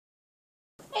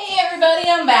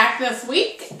everybody, I'm back this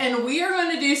week and we are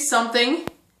going to do something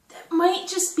that might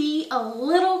just be a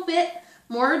little bit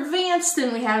more advanced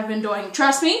than we have been doing.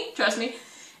 Trust me,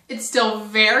 it's still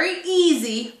very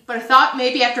easy, but I thought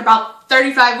maybe after about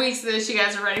 35 weeks of this you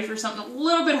guys are ready for something a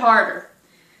little bit harder.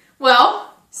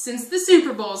 Well, since the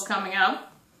Super Bowl is coming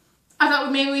up, I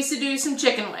thought maybe we should do some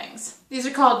chicken wings. These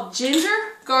are called ginger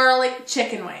garlic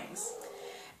chicken wings.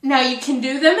 Now you can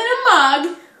do them in a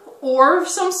mug or of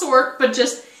some sort, but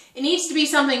just it needs to be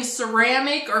something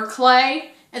ceramic or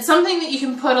clay and something that you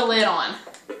can put a lid on.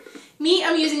 Me,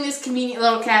 I'm using this convenient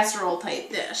little casserole type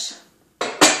dish.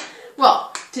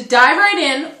 Well, to dive right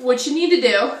in, what you need to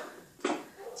do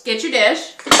is get your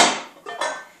dish,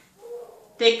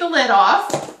 take the lid off,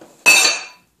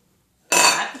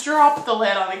 drop the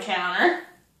lid on the counter,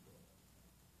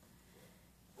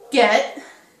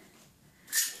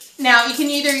 now you can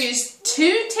either use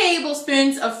 2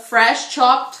 tablespoons of fresh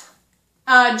chopped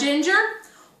ginger,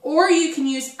 or you can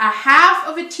use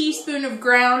 1/2 teaspoon of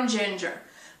ground ginger.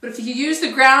 But if you use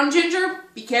the ground ginger,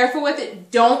 be careful with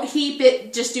it. Don't heap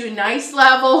it. Just do a nice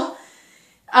level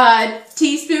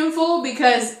teaspoonful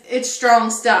because it's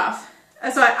strong stuff.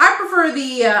 So I prefer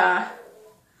the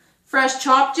fresh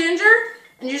chopped ginger,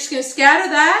 and you're just going to scatter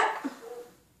that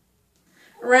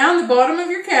around the bottom of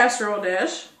your casserole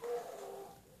dish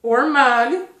or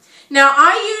mug. Now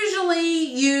I usually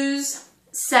use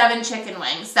 7 chicken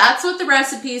wings. That's what the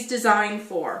recipe is designed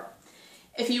for.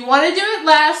 If you want to do it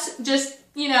less, just,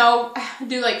 you know,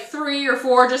 do like 3 or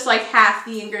 4, just like half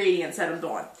the ingredients that I'm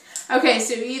doing. Okay,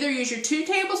 so either use your 2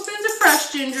 tablespoons of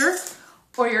fresh ginger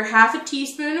or your 1/2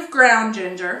 teaspoon of ground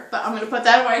ginger, but I'm going to put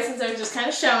that away since I was just kind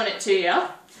of showing it to you.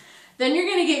 Then you're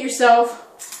going to get yourself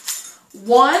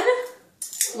one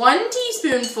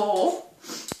teaspoonful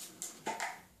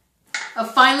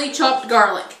of finely chopped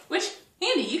garlic, which,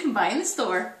 handy, you can buy in the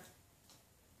store.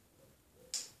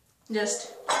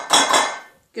 Just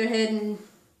go ahead and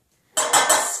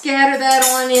scatter that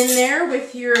on in there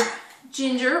with your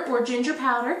ginger or ginger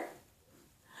powder.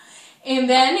 And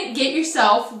then get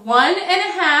yourself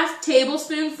 1.5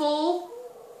 tablespoonful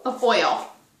of oil.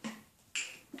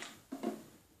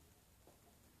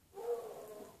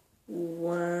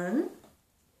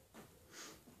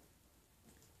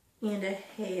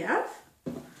 1.5.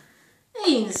 And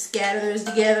you can scatter those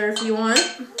together if you want.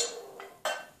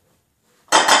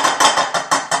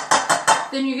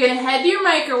 Then you're going to head to your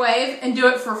microwave and do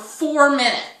it for 4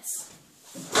 minutes.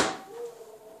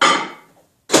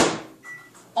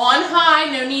 On high,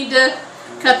 no need to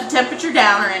cut the temperature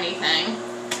down or anything.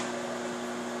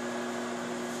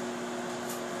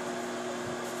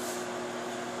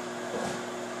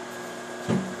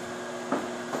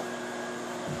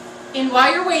 And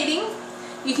while you're waiting,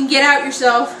 you can get out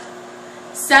yourself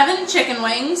 7 chicken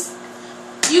wings.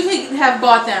 You could have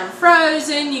bought them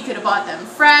frozen, you could have bought them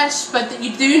fresh, but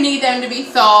you do need them to be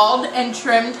thawed and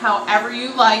trimmed however you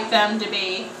like them to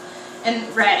be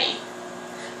and ready.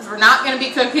 Because we're not going to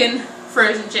be cooking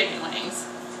frozen chicken wings.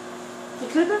 They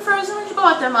could have been frozen when you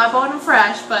bought them. I bought them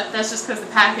fresh, but that's just because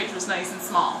the package was nice and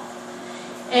small.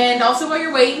 And also while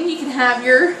you're waiting, you can have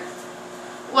your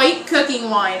white cooking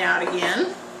wine out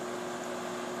again,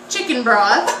 chicken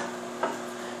broth,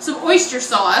 some oyster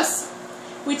sauce,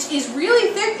 which is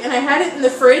really thick, and I had it in the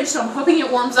fridge, so I'm hoping it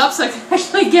warms up so I can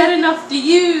actually get enough to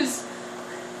use.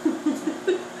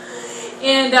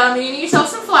 And you're going to get yourself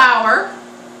some flour.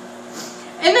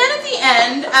 And then at the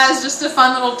end, as just a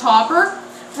fun little topper,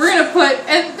 we're going to put,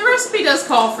 and the recipe does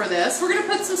call for this, we're going to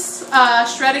put some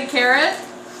shredded carrot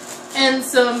and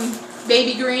some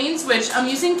baby greens, which I'm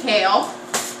using kale.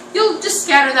 You'll just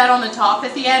scatter that on the top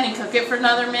at the end and cook it for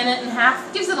another 1.5 minutes.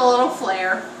 Gives it a little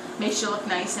flair. Makes you look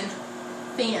nice and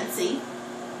fancy.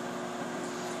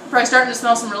 You're probably starting to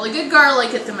smell some really good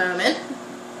garlic at the moment.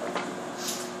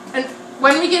 And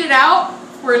when we get it out,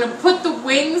 we're going to put the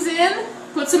wings in,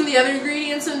 put some of the other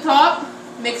ingredients on top,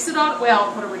 mix it all.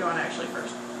 Well, what are we doing actually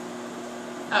first?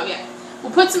 Oh yeah.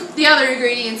 We'll put the other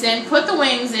ingredients in, put the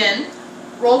wings in,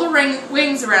 roll the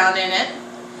wings around in it,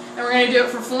 and we're going to do it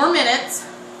for 4 minutes.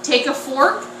 Take a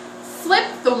fork, flip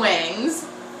the wings,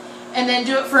 and then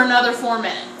do it for another 4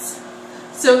 minutes.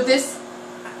 So this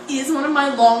is one of my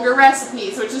longer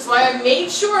recipes, which is why I made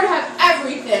sure to have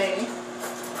everything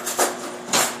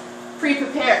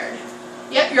pre-prepared.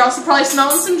 Yep, you're also probably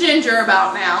smelling some ginger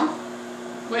about now,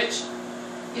 which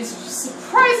is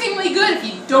surprisingly good if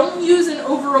you don't use an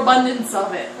overabundance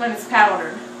of it when it's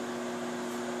powdered.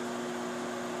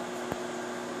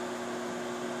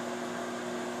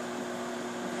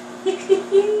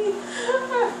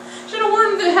 Should have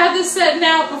warned that I had this setting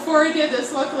out before I did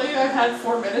this. Luckily, I've had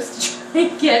 4 minutes to try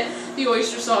and get the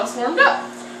oyster sauce warmed up.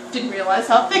 Didn't realize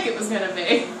how thick it was going to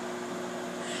be.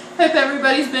 Hope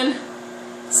everybody's been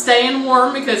staying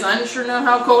warm because I sure know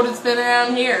how cold it's been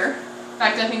around here. In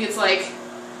fact, I think it's like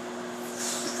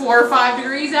 4 or 5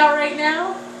 degrees out right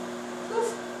now.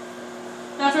 Oof.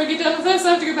 After I get done with this,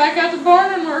 I have to go back out to the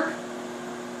barn and work.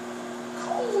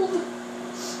 Cold.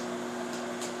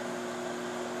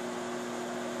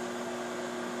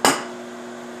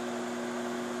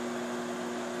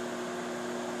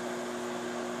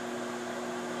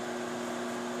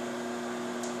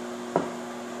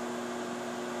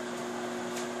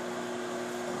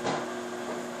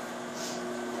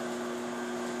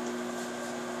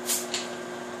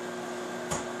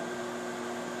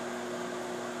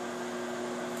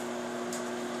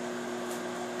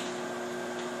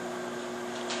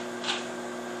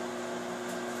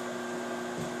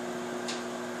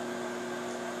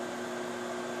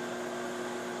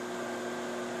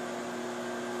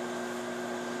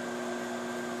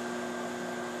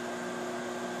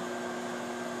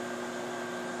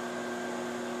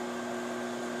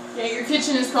 Yeah, your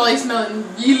kitchen is probably smelling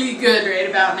really good right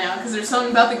about now because there's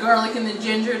something about the garlic and the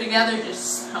ginger together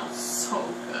just smells so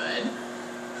good.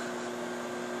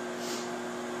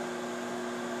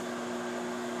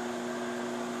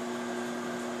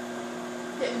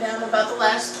 Getting down to about the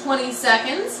last 20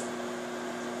 seconds.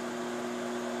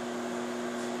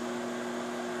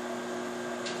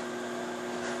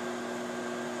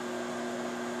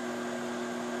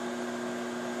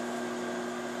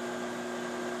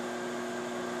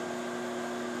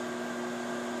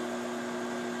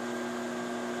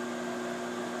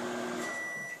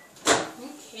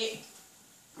 Okay.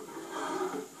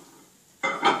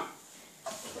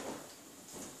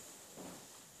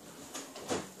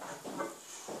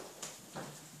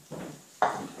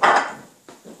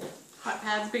 Hot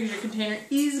pads because your container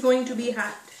is going to be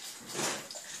hot.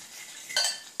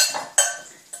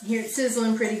 Here it's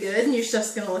sizzling pretty good and your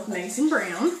stuff's going to look nice and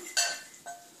brown.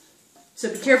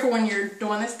 So be careful when you're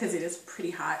doing this because it is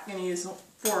pretty hot. You're going to use a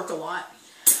fork a lot.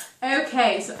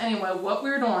 Okay, so anyway, what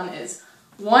we're doing is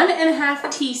 1½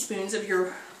 teaspoons of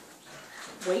your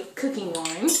white cooking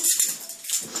wine.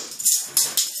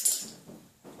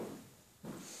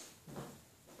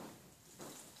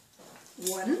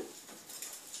 1.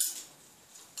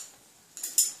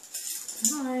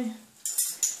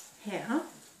 Half.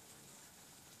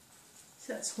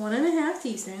 So that's 1½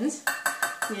 teaspoons.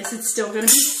 Yes, it's still going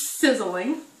to be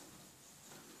sizzling.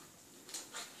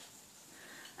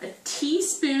 A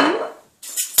teaspoon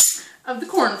of the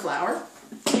corn flour.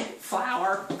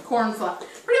 Corn flour.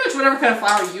 Pretty much whatever kind of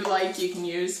flour you like, you can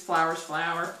use. Flour's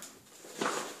flour.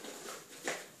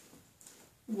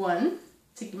 1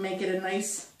 to make it a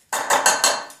nice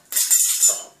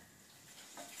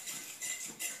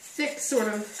thick sort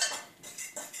of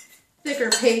thicker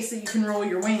paste that you can roll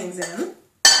your wings in.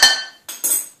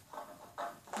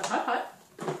 Hot.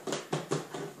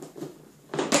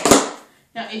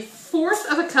 Now 1/4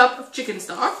 of a cup of chicken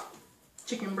stock,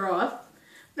 chicken broth,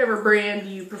 whatever brand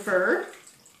you prefer.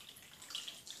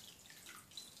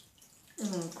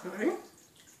 Okay.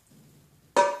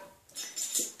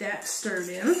 Get that stirred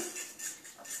in.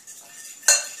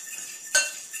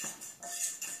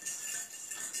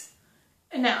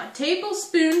 And now a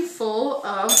tablespoonful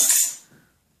of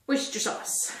oyster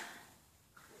sauce.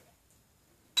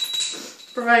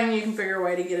 Providing you can figure a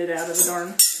way to get it out of the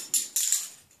darn.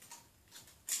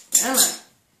 Come on.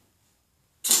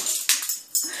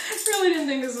 I really didn't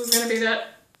think this was going to be that.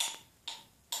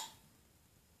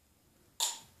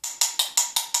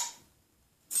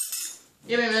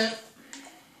 Give me a minute.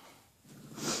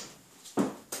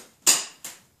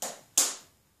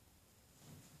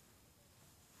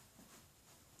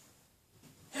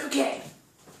 Okay.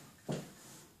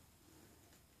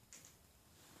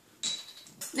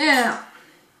 Now,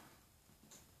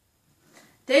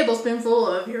 tablespoonful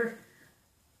of your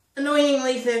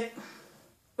annoyingly thick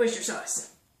oyster sauce.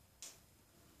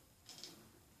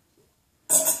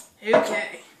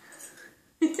 Okay.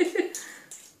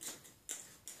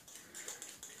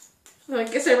 Well, I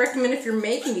guess I recommend if you're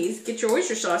making these, get your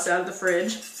oyster sauce out of the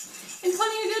fridge in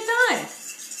plenty of good time.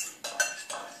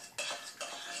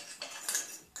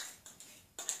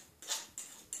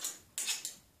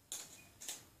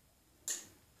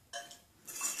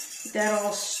 Get that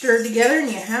all stirred together and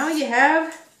you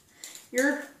have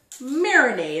your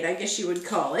marinade, I guess you would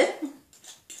call it.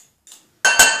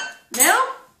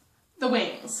 Now, the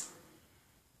wings.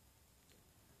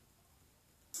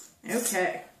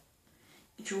 Okay.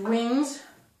 Get your wings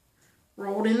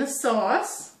rolled in the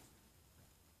sauce.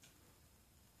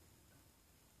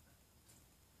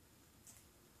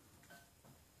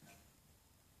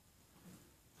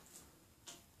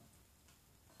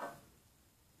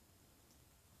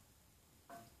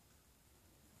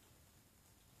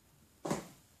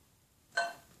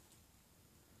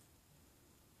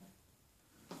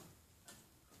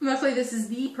 Luckily, this is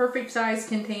the perfect size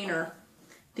container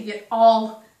to get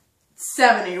all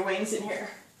 7 of your wings in here.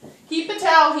 Keep a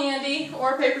towel handy,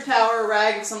 or a paper towel or a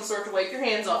rag of some sort to wipe your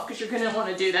hands off, because you're going to want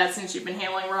to do that since you've been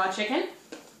handling raw chicken.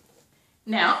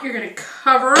 Now, you're going to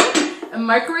cover them and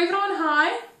microwave it on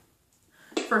high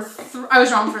for, I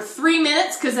was wrong, for 3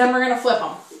 minutes, because then we're going to flip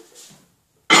them.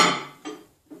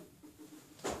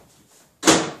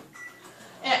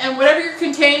 And whatever your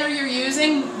container you're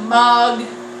using, mug,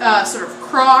 sort of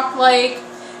crock-like,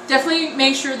 definitely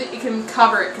make sure that you can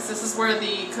cover it, because this is where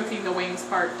the cooking the wings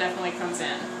part definitely comes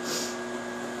in.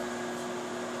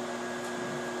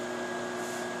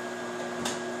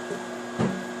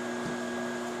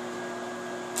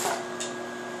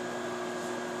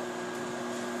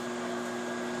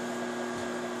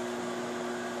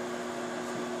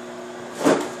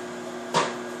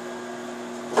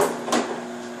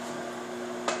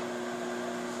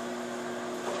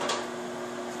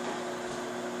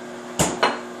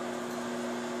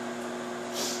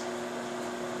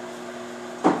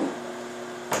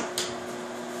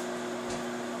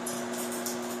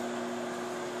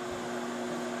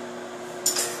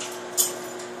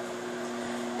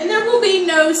 And there will be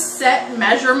no set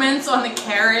measurements on the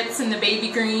carrots and the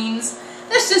baby greens.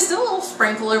 That's just a little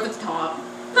sprinkle over the top.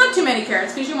 Not too many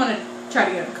carrots, because you want to try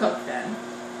to get them cooked then.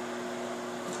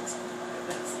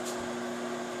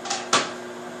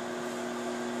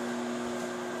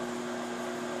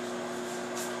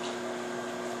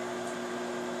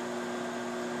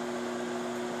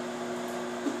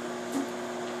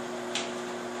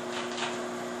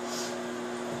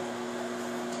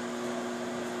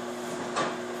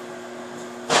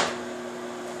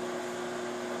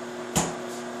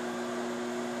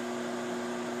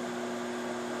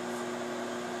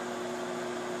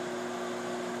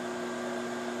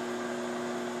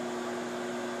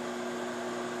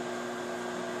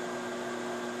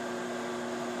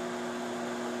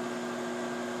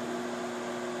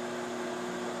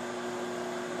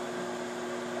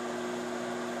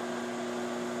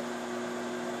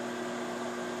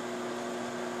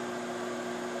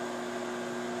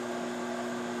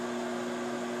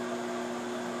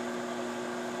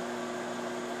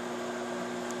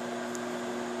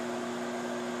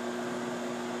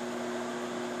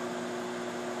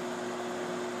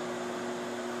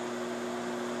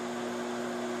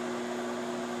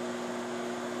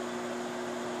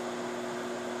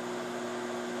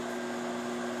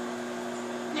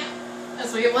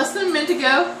 So we have less than a minute to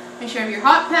go. Make sure you have your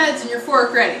hot pads and your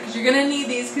fork ready, because you're going to need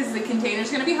these because the container's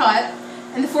going to be hot,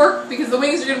 and the fork because the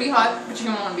wings are going to be hot, but you're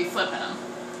going to want to be flipping them.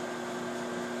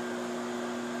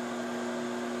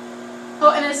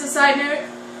 Oh, and as a side note,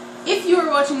 if you are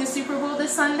watching the Super Bowl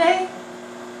this Sunday,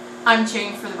 I'm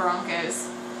cheering for the Broncos.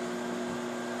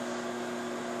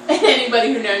 And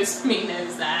anybody who knows me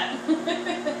knows that.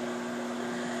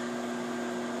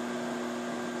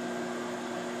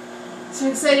 So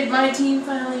excited my team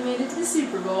finally made it to the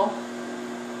Super Bowl.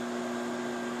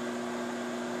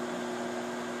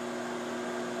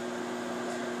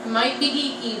 I might be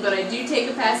geeky, but I do take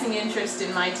a passing interest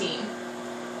in my team.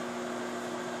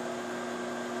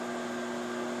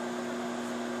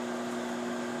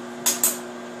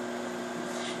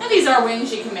 And these are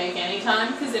wings you can make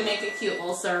anytime, because they make a cute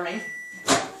little serving.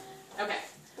 Okay,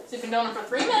 so you've been doing it for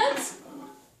 3 minutes.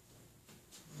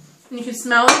 And you can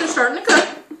smell that they're starting to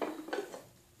cook.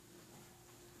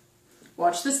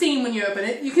 Watch the steam when you open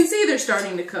it. You can see they're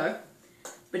starting to cook,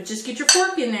 but just get your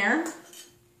fork in there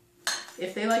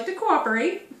if they like to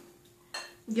cooperate.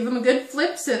 Give them a good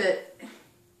flip so that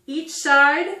each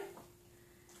side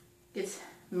gets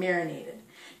marinated.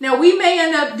 Now we may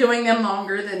end up doing them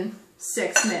longer than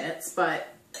 6 minutes, but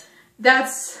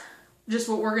that's just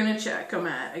what we're going to check them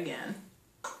at again.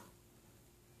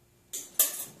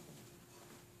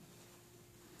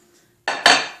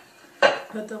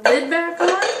 Put the lid back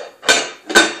on.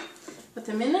 Put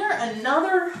them in there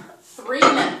another 3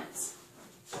 minutes.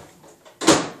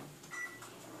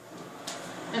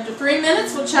 After 3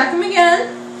 minutes, we'll check them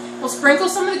again. We'll sprinkle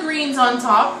some of the greens on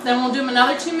top. Then we'll do them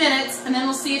another 2 minutes, and then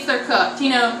we'll see if they're cooked. You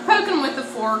know, poke them with a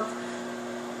fork,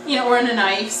 you know, or in a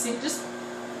knife. See, just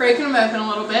breaking them open a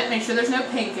little bit. Make sure there's no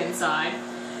pink inside.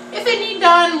 If they need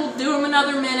done, we'll do them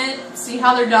another minute. See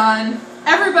how they're done.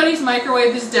 Everybody's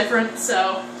microwave is different,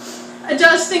 so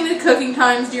adjusting the cooking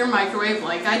times to your microwave,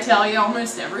 like I tell you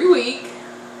almost every week.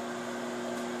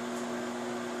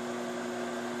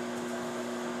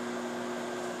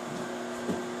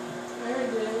 There it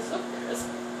is. Oh, there it is.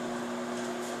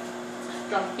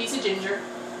 Drop a piece of ginger.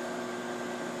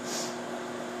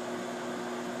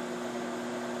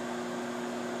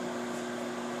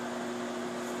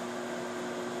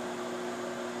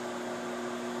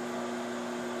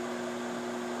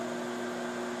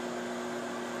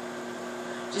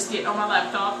 Just getting on my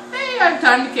laptop. Hey, I have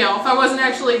time to kill. If I wasn't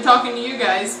actually talking to you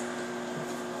guys,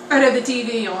 I'd have the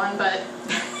TV on, but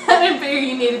I didn't figure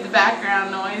you needed the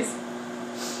background noise.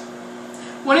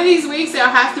 One of these weeks I'll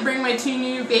have to bring my 2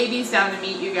 new babies down to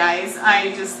meet you guys.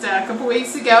 I just, a couple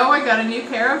weeks ago, I got a new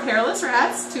pair of hairless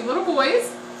rats, 2 little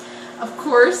boys. Of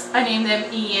course, I named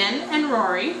them Ian and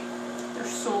Rory. They're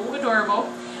so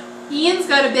adorable. Ian's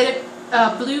got a bit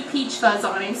of blue peach fuzz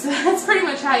on him, so that's pretty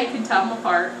much how you can tell them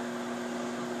apart.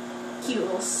 Cute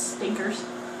little stinkers.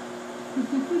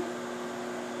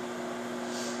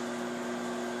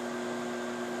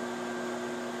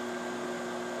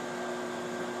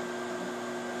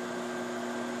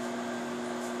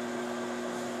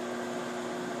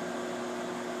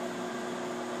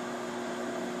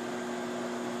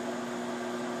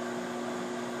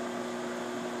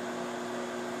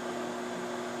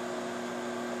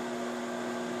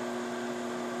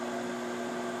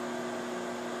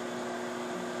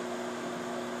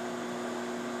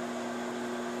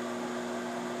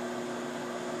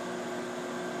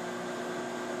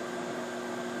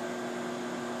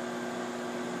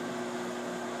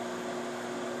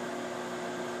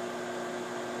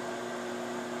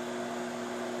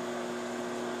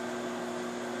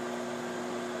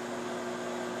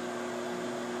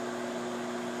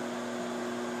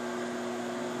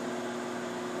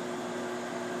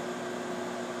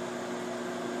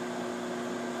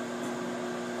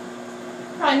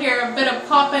 I hear a bit of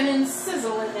popping and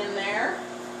sizzling in there.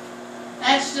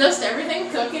 That's just everything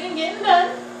cooking and getting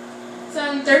done.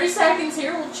 So in 30 seconds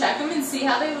here, we'll check them and see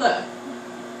how they look.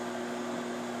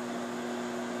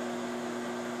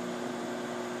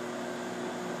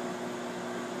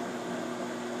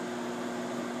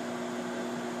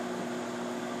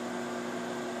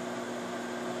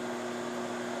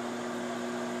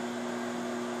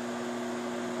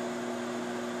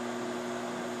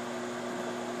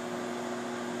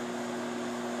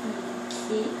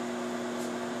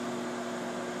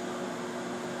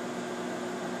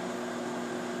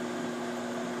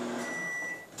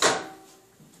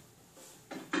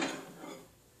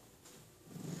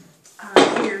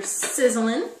 Here's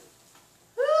sizzling.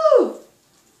 Woo!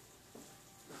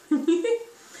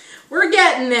 We're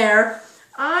getting there.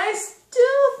 I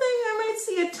still think I might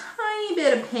see a tiny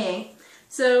bit of pink.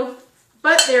 So,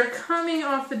 but they're coming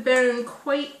off the bone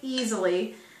quite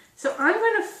easily. So I'm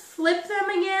going to flip them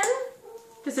again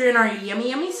because they're in our yummy,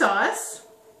 yummy sauce.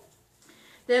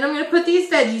 Then I'm going to put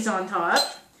these veggies on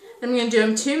top. Then I'm going to do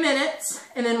them 2 minutes,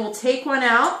 and then we'll take one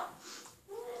out,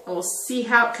 and we'll see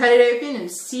how, cut it open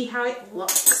and see how it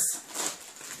looks.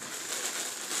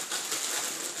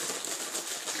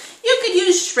 You could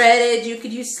use shredded, you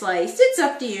could use sliced. It's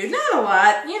up to you. Not a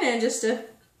lot, you know, just to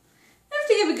have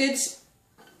to give a good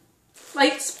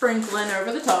light sprinkling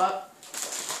over the top.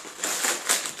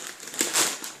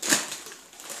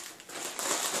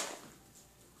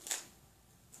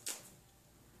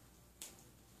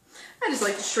 I just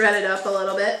like to shred it up a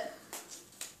little bit.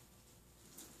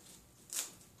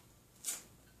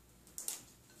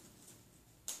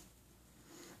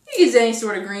 You can use any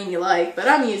sort of green you like, but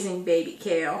I'm using baby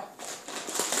kale.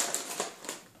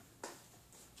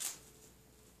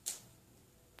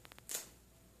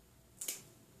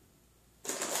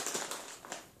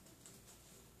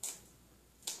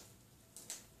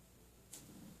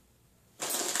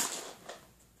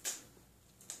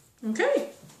 Okay.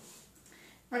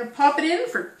 I'm going to pop it in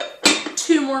for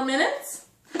 2 more minutes,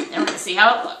 and we're going to see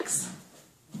how it looks.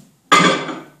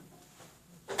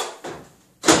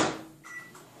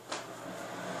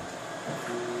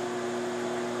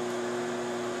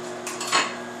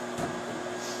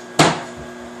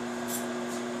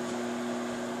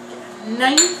 Get a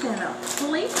knife and a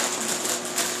plate.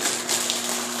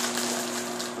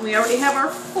 We already have our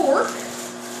fork.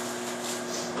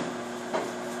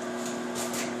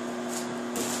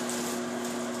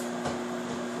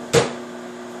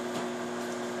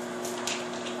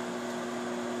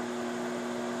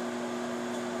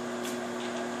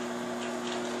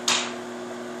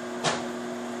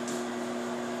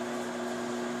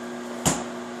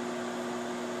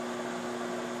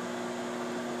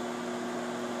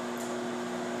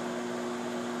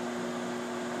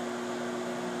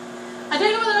 I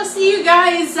don't know whether I'll see you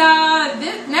guys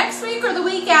next week or the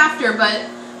week after, but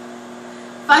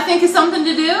if I think of something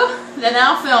to do, then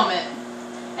I'll film it.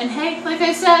 And hey, like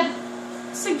I said,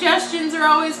 suggestions are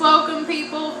always welcome,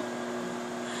 people.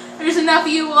 There's enough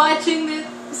of you watching that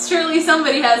surely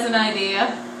somebody has an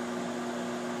idea.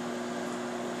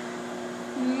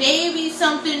 Maybe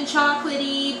something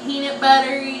chocolatey, peanut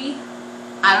buttery.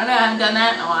 I don't know, I haven't done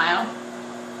that in a while.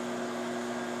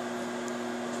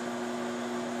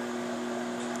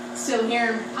 Still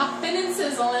hear them popping and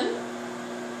sizzling.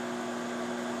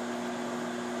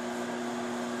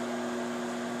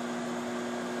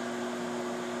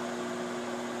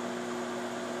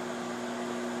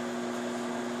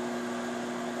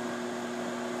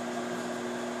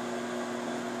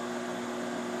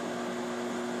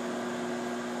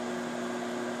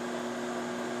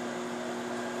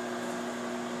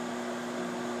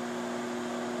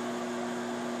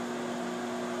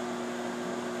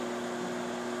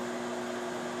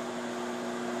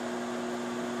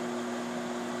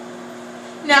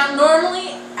 Now, normally,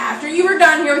 after you were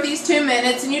done here with these 2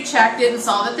 minutes and you checked it and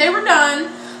saw that they were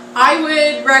done, I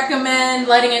would recommend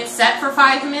letting it set for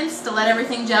 5 minutes to let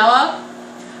everything gel up.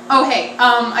 Oh, hey,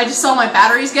 I just saw my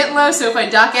batteries getting low, so if I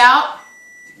duck out,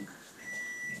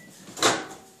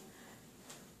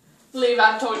 believe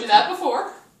I've told you that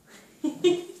before.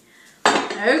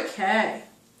 Okay.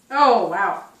 Oh,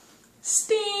 wow.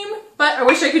 Steam. But I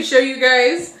wish I could show you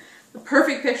guys the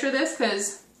perfect picture of this,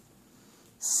 because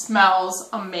smells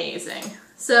amazing.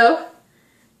 So,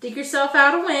 dig yourself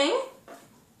out a wing.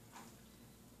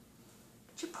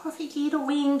 Get your perfect little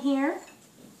wing here.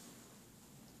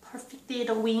 Perfect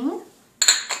little wing.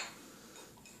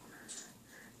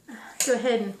 Go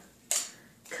ahead and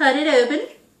cut it open.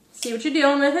 See what you're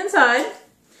dealing with inside.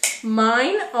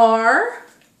 Mine are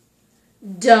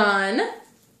done.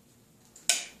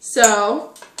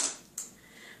 So,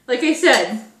 like I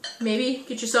said, maybe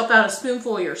get yourself out a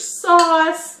spoonful of your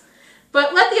sauce,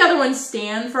 but let the other one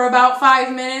stand for about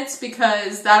 5 minutes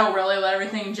because that'll really let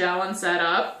everything gel and set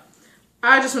up.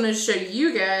 I just wanted to show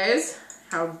you guys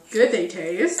how good they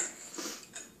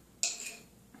taste,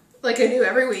 like I do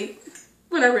every week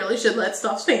when I really should let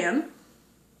stuff stand.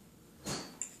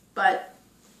 But,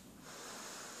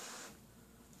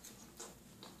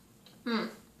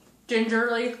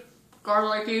 gingerly,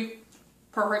 garlicky,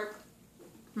 perfect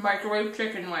microwave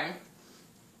chicken wing.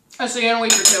 I'll see you in a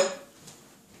week or two.